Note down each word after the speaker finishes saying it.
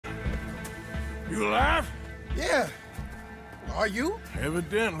You alive? Yeah. Are you?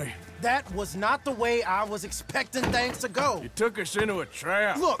 Evidently. That was not the way I was expecting things to go. You took us into a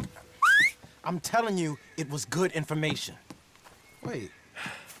trap. Look, I'm telling you, it was good information. Wait.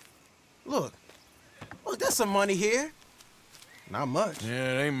 Look, there's some money here. Not much.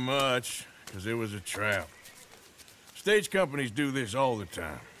 Yeah, it ain't much, because it was a trap. Stage companies do this all the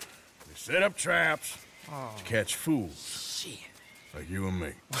time. They set up traps to catch fools. Shit. Like you and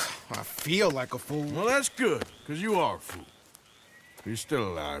me. I feel like a fool. Well, that's good, because you are a fool. You're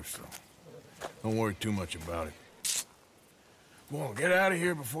still alive, so don't worry too much about it. Come on, get out of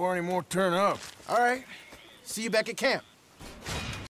here before any more turn up. All right. See you back at camp.